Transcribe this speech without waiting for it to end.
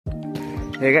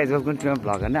Hey guys welcome to my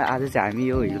vlog हैन। आज चाहिँ हामी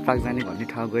यो हिल पार्क जाने भन्ने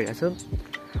ठाउँ गइरहेको छौँ।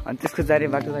 अनि त्यसको जाने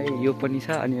बाटोलाई यो पनि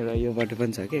छ अनि एउटा यो बाटो पनि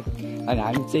छ कि। अनि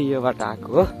हामी चाहिँ यो बाटो आएको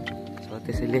हो। सो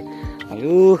त्यसैले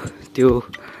यो त्यो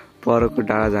परको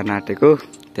डाँडा जान आँटेको,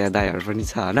 त्यहाँ दाइहरू पनि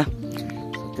छ हैन।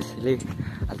 सो त्यसैले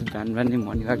आज बिहान बिहानै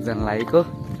मर्निङ वाक जान लागेको।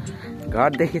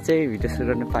 घरदेखि चाहिँ भिडियो सुट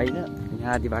गर्न पाइनँ,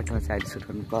 यहाँ आधी बाटोमा चाहिँ अहिले सुट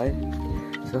गर्नु पाएँ।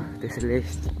 सो त्यसैले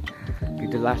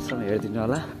भिडियो लास्टसम्म हेरिदिनु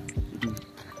होला।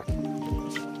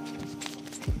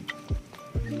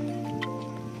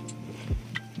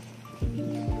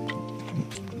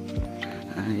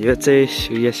 यो चाहिँ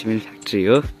सूर्य सिमेन्ट फ्याक्ट्री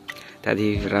हो,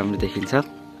 त्यहाँदेखि राम्रो देखिन्छ।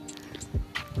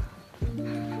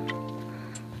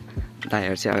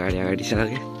 दाइहरू चाहिँ अगाडि अगाडि छ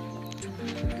कि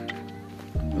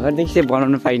घरदेखि चाहिँ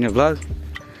बनाउनु पाइनँ भ्लग।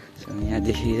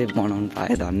 यहाँदेखि चाहिँ बनाउनु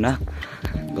पाएँ धन्न।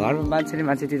 घरमा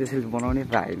मान्छे त्यसैले बनाउनै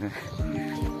पाएन।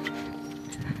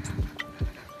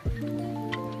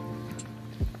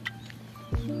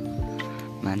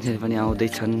 मान्छेले पनि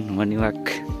आउँदैछन् मर्निङ वाक।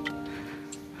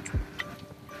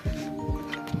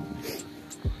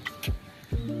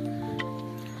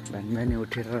 बिहान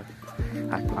उठेर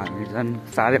आएको हामी झन्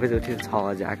 4 बजे उठेर 6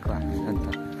 बजे आएको हामी झन् त।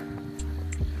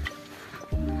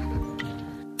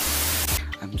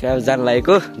 हामी चाहिँ अब जान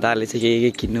लागेको। दाले चाहिँ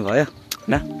के किन्नु भयो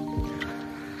होइन।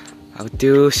 अब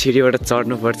त्यो सिँढीबाट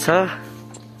चढ्नुपर्छ,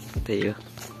 त्यही हो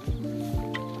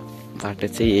बाटो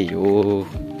चाहिँ। यही हो,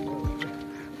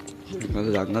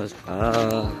 जङ्गल छ।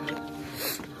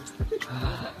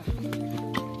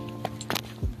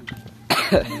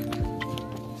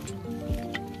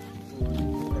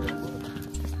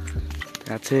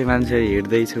 यहाँ चाहिँ मान्छे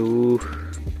हिँड्दैछु।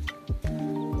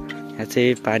 यहाँ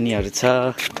चाहिँ पानीहरू छ।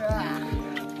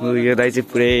 यो दाइ चाहिँ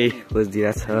पुरै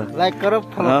खोजिदिएको छ। लाइक गर,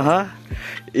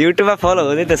 युट्युबमा फलो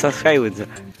हुँदै त सब्सक्राइब हुन्छ।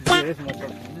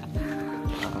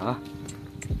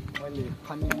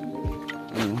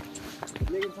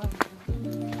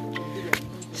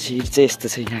 सिट चाहिँ यस्तो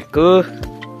छ यहाँको।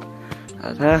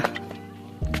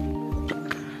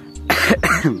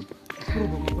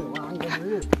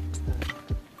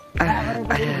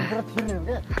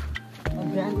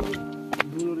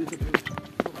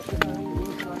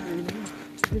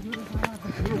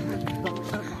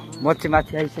 म चाहिँ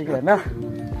माथि आइसक्यो होइन।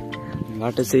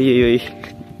 बाटो चाहिँ यही।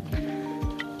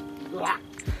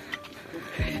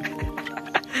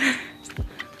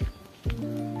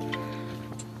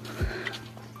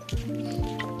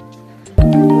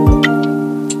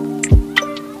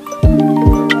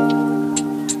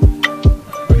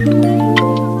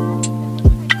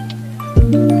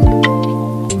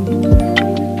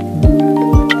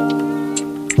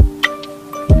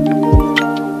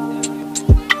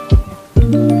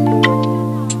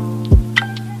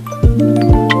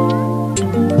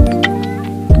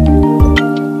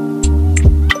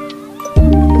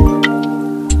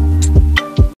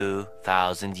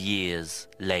 Years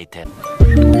later.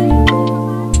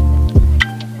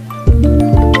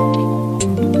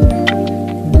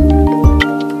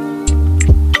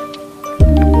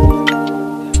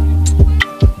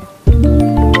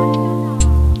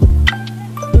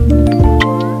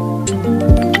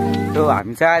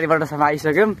 हामी चाहिँ आधी बाटोसम्म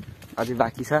आइसक्यौँ, अझै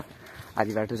बाँकी छ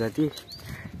आधी बाटो जति।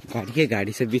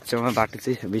 गाडी छ बिचमा बाटो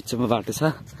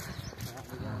छ।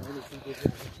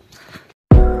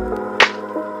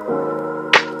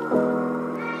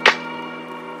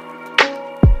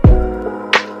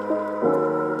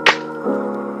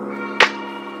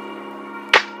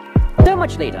 So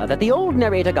much later that the old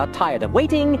narrator got tired of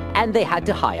waiting and they had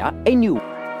to hire a new.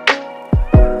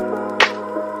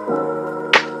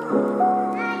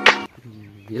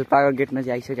 Hill park गेटमा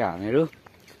चाहिँ आइसक्यो हामीहरू।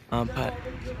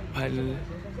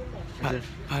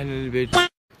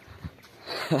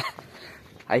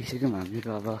 आइसक्यौँ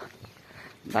हामीहरू। अब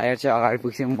दाइहरू चाहिँ अगाडि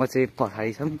पुग्छौँ, म चाहिँ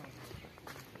पछाडि छौँ।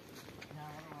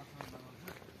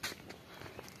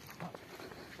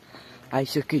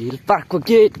 आइसक्यो हिल पार्कको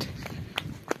गेट।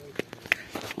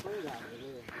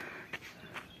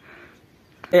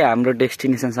 हाम्रो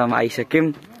डेस्टिनेसनसम्म आइसक्यौँ।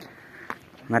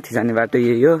 माथि जाने बाटो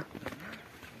यही हो।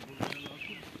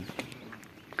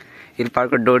 हिल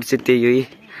पार्कको डोर चाहिँ त्यही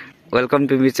हो। वेलकम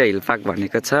टु मिर्चा हिल पार्क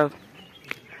भनेको छ।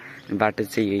 बाटो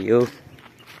चाहिँ यही हो।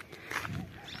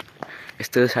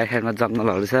 यस्तो साइडमा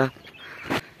जङ्गलहरू छ।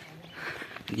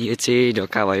 यो चाहिँ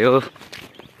ढोका भयो।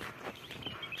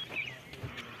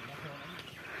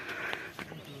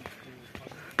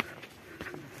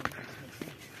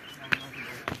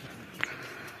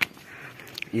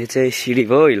 यो चाहिँ सिँढी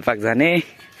भयो हिल पार्क जाने,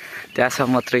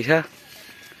 त्यहाँसम्म मात्रै छ।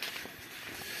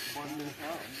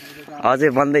 अझै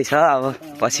बन्दैछ,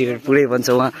 अब पछि पुरै बन्छ।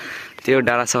 उहाँ त्यो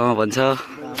डाँडासम्म बन्छ।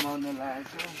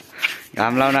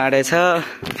 घाम लाउन आँटेछ।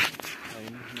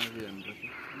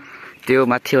 त्यो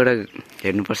माथिबाट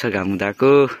हेर्नुपर्छ घाम हुँदाको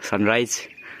सनराइज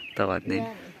त भन्दै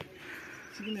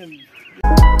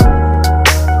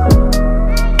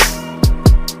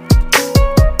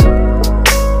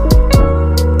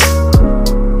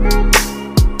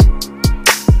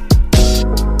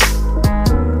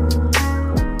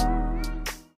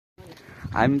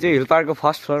हामी चाहिँ हिल पार्कको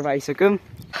फर्स्ट फ्लोरमा आइसक्यौँ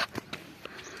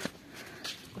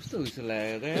कस्तो हुन्छ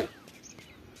लाग्यो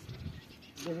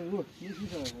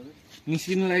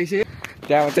निस्किनु लागिसक्यो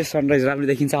त्यहाँबाट चाहिँ सनराइज राम्रो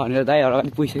देखिन्छ भनेर दाइहरू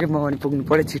पनि पुगिसक्यो म पनि पुग्नु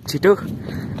पऱ्यो छिटो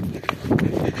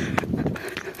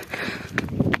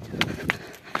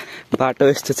बाटो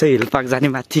यस्तो छ हिल पार्क जाने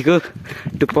माथिको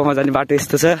टुप्पोमा जाने बाटो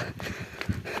यस्तो छ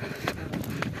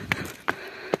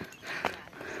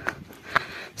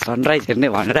सनराइज हेर्ने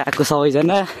भनेर आएको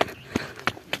सबैजना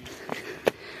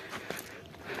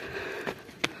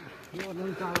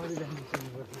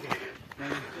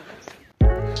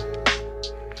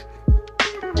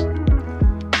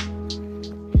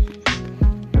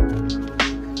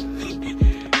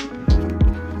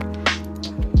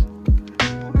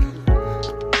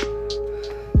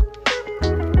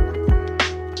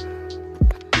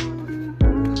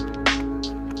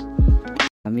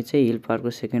हामी चाहिँ हिल पार्कको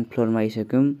सेकेन्ड फ्लोरमा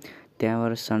आइसक्यौँ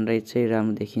त्यहाँबाट सनराइज चाहिँ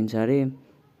राम्रो देखिन्छ अरे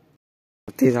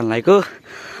त्यहीजना लागेको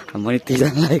मैले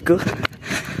त्यहीजना लागेको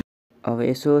अब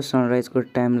यसो सनराइजको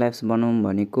टाइम ल्याप्स बनाऊँ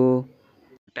भनेको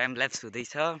टाइम ल्याप्स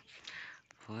हुँदैछ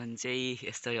फोन चाहिँ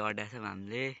यस्तै अड्याएको छौँ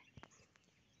हामीले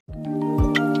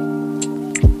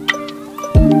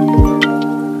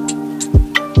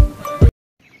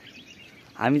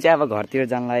हामी चाहिँ अब घरतिर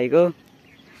जान लागेको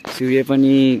सूर्य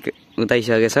पनि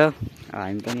उताइसकेछ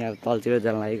हामी पनि अब तलतिर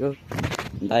जान लागेको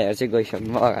दाइहरू चाहिँ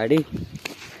गइसक्नु अगाडि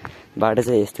बाटो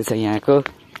चाहिँ यस्तो छ यहाँको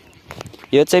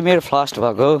यो चाहिँ मेरो फर्स्ट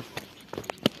भएको हो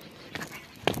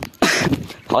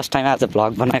फर्स्ट टाइम आज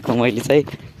भ्लग बनाएको मैले चाहिँ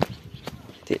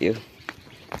त्यही हो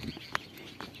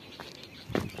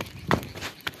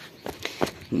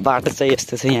बाटो चाहिँ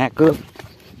यस्तो छ यहाँको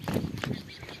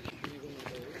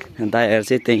दाइहरू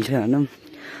चाहिँ त्यही छ भनौँ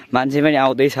मान्छे पनि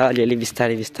आउँदैछ अलिअलि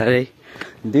बिस्तारै बिस्तारै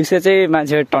दिउँसो चाहिँ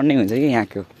मान्छेहरू टर्निङ हुन्छ कि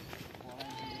यहाँको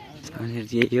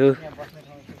यही हो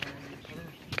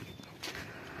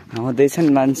आउँदैछन्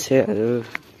मान्छेहरू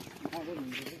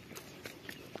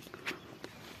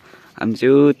हामी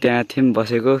चाहिँ त्यहाँ थियौँ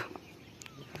बसेको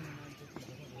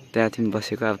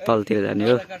अब तलतिर जाने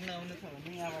हो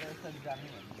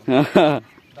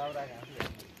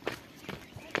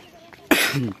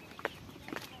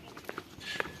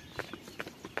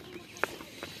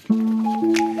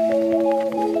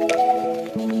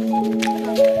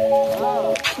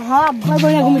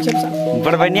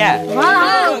बडबनिया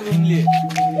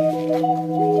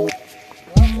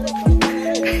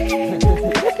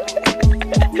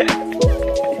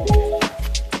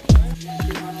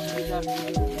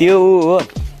त्यो हो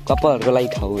कपालहरूको लागि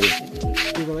ठाउँ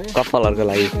कपालहरूको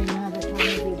लागि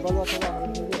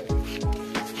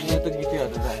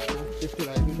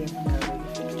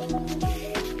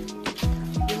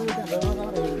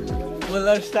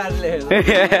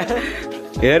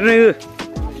हेर्नु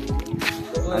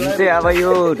हामी चाहिँ अब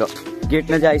यो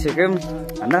गेटमा चाहिँ आइसक्यौँ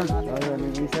होइन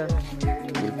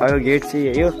हिलपाको गेट चाहिँ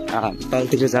यही हो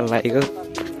तलतिर जान लागेको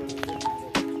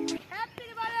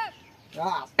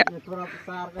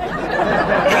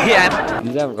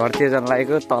हामी चाहिँ अब घरतिर जान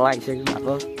लागेको तल आइसक्यौँ अब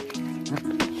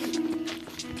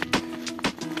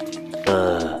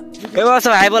के गर्छ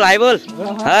हाई बोल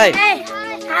हाई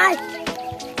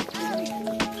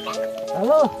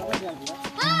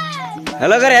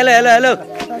हेलो गरे hello hello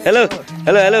hello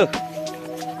hello hello hello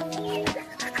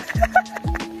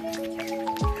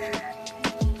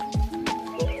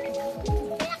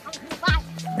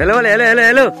hello hello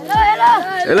hello hello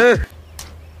hello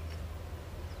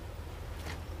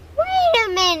Wait a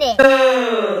minute.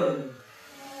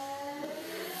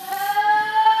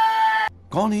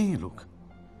 कौन है ये लोग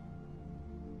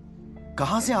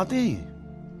कहां से आते हैं ये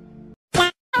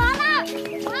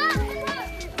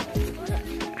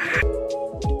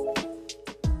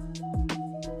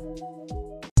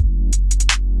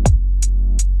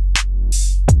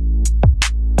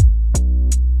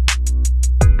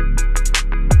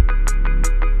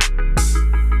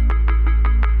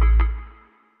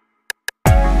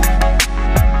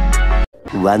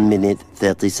 1 minute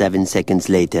 37 seconds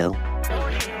later.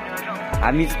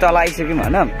 हामी चाहिँ तल आइसक्यौँ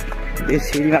होइन त्यो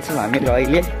सिँढीमा छौँ हामीहरू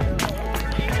अहिले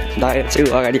दाइहरू चाहिँ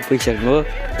अगाडि पुगिसक्नु हो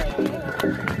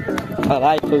तल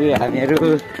आइपुग्यो हामीहरू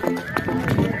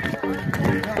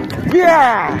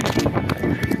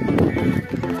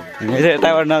मेरो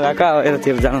यताबाट नगएको अब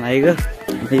यतातिर जान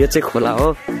लागेको यो चाहिँ खोला हो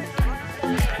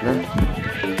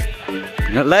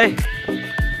ल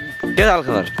के हाल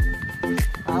खबर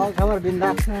खबर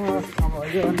बिन्दास छ अब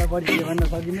योभन्दा बढी के भन्न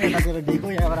सकिने तपाईँको ढिको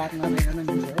यहाँ रात नदेख्न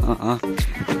मिल्छ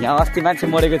यहाँ अस्ति मान्छे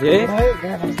मरेको थियो है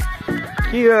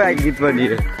के हो गीत पनि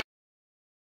यो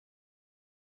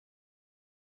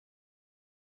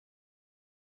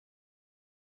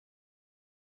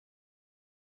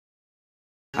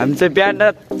हामी चाहिँ बिहान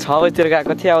 6 बजीतिर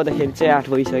गएको थियो आउँदाखेरि चाहिँ 8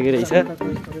 बजिसक्यो रहेछ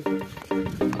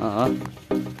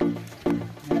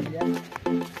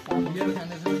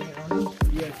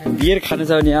बियर खानु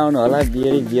छ भने आउनु होला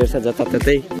बियर छ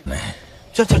जताततै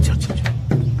चल चल चल चल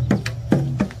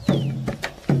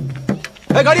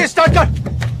ए गाड़ी स्टार्ट कर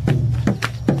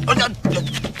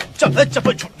चल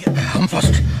चप्पल छोड़ हम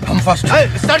फर्स्ट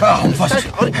स्टार्ट हम फर्स्ट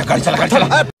गाड़ी चला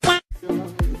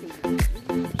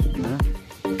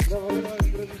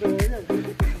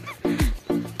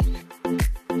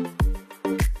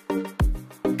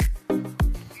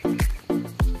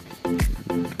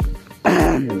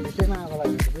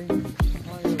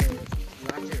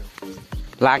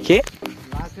लाखे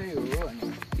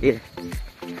ए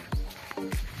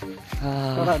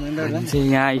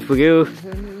यहाँ आइपुग्यो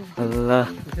ल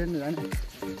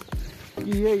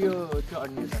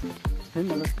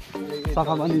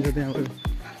सफा बनिन्छ त्यहाँबाट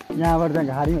यहाँबाट चाहिँ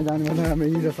घारीमा जानु पर्दा हाम्रो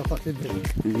हिजो सफा चाहिँ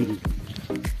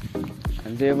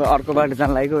हामी चाहिँ अब अर्को बाटो जान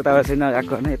लागेको उताबाट चाहिँ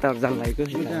नगएको होइन यताबाट जान लागेको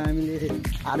हामीले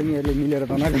आर्मीहरूले मिलेर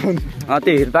बनाएको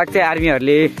त्यो हिलपाक चाहिँ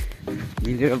आर्मीहरूले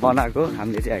मिलेर बनाएको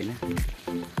हामीले चाहिँ होइन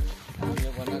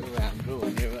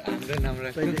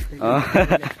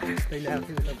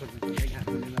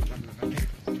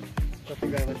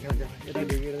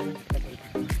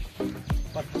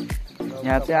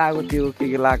यहाँ चाहिँ आगो त्यो के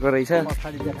लगाएको रहेछ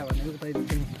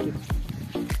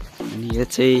अनि यो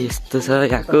चाहिँ यस्तो छ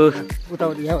यहाँको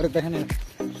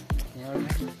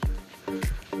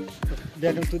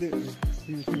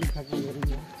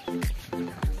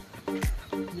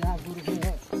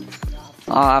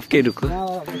आपकै रुखो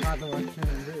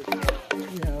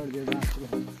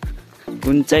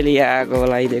कुन चाहिँले यहाँ आगो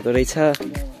लगाइदिएको रहेछ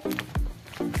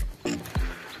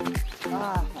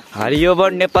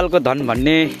हरियोबन नेपालको धन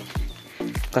भन्ने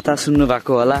कथा सुन्नु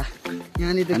भएको होला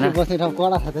यहाँ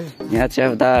चाहिँ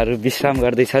अब दाहरू विश्राम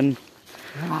गर्दैछन्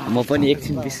म पनि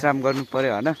एकछिन विश्राम गर्नु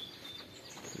पर्यो होइन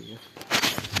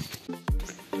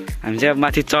हामी चाहिँ अब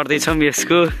माथि चढ्दैछौँ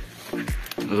यसको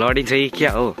लडी चाहिँ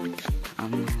क्या हो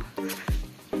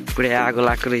पुरै आगो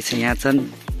लाग्दो रहेछ यहाँ चाहिँ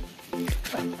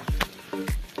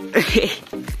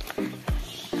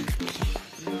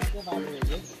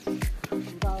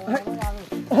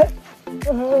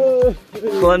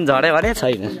फोन झऱ्यो भने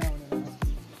छैन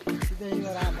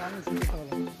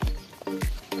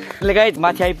गाइज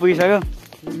माथि आइपुगिसक्यो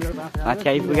माथि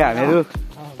आइपुग्यो हामीहरू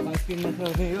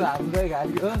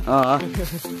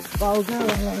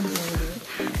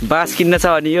बाँस किन्न छ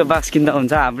भने यो बाँस किन्दा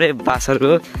हुन्छ हाम्रै बाँसहरू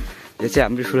हो यो चाहिँ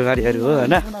हाम्रो फुलबारीहरू हो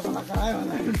होइन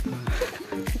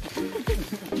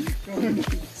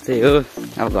त्यही हो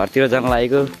अब घरतिर जान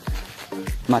लागेको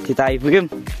माथि त आइपुग्यौँ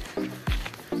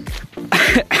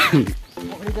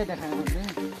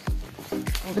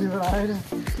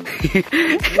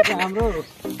हाम्रो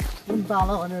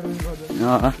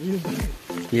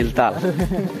हिलताल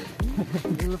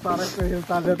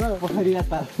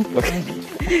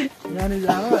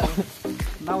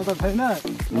नाउ त छैन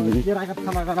केराको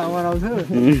खाना बनाउँछ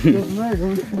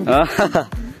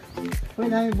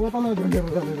हामी बोतलमा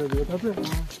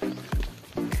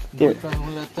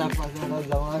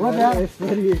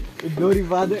डोरी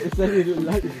बाँध्यो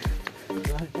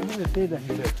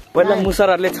पहिला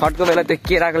मुसरहरूले छठको बेला त्यो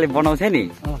केराकोले बनाउँथ्यो नि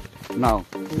नाउ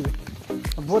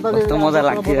कस्तो मजा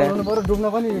लाग्थ्यो डुब्न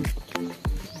पनि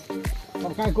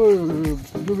कहाँको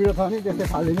डुबिरो छ नि त्यस्तै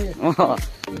फालिदिने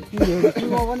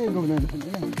पनि डुब्दैन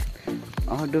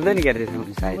डुब्दैन के त्यसमा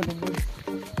सायद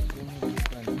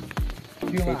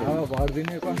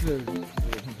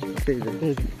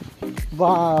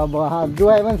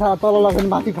डुबाए पनि तल लगाउने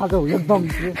माथि फाल्छ एकदम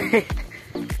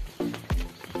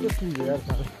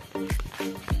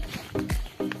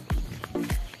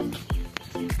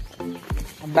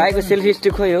दाइको सेल्फी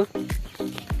स्टिक खोइ हो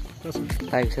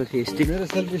दाइको सेल्फी स्टिक मेरो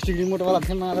सेल्फी स्टिक रिमोटवाला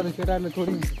थियो मारेर केटाहरूले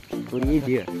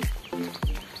छोडिदियो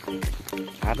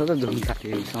हात त धुनु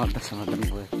थाल्यो समाधान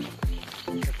भयो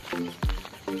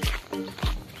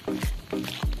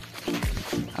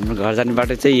हाम्रो घर जाने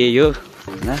बाटो चाहिँ यही हो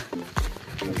होइन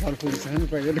घर पुगिसक्यो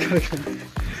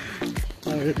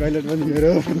टोइलेट पनि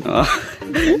मेरो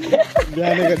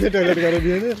बिहान गएको थिएँ टोइलेट गरेर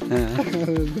दिएन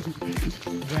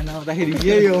बिहान आउँदाखेरि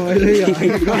यही हो मैले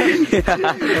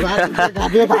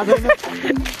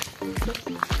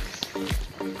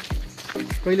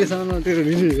कहिलेसम्म त्यो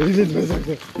रिलिज भइसक्छ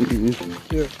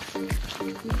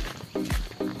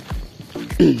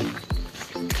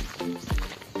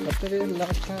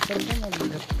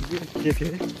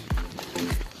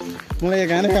मलाई यो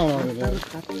गानै आउँदैन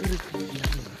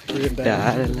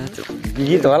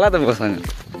गीत होला त मसँग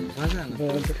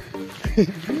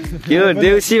यो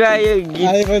देउसीमा यो गीत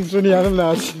आए पनि सुनिहालौँ न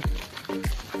आज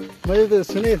मैले त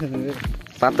सुनेको थिएन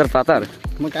पातर पातर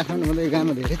म काठमाडौँमा त यो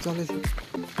गाना धेरै चलेछ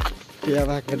के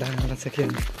भएको डाँडा छ के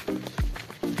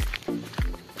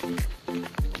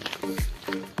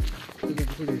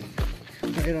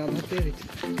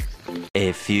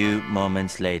A few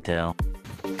moments later.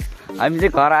 हामी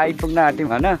चाहिँ घर आइपुग्न आँट्यौँ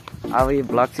होइन अब यो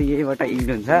भ्लग चाहिँ यहीबाट इन्ड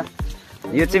हुन्छ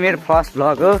यो चाहिँ मेरो फर्स्ट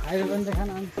भ्लग हो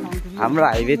हाम्रो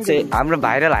हाइवे चाहिँ हाम्रो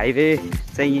भाइरल हाइवे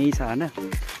चाहिँ यहीँ छ होइन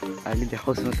अहिले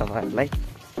देखाउँछु म तपाईँहरूलाई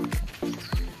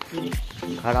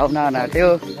घर आउन आँट्यो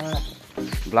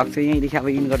भ्लग चाहिँ यहीँदेखि अब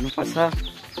इन्ड गर्नुपर्छ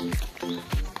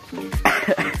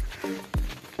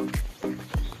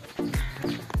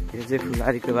यो चाहिँ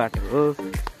फुलबारीको बाटो हो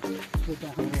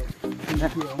घर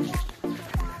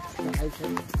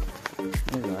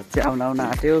चाहिँ आउन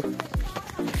आँट्यो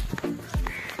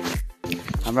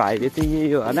हाम्रो हाइवे चाहिँ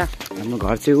यही हो होइन हाम्रो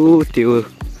घर चाहिँ ऊ त्यो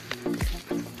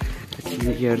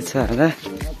छिमेकीहरू छ होइन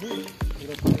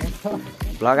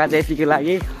भ्लग आज यतिको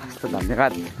लागि हस् त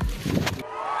धन्यवाद।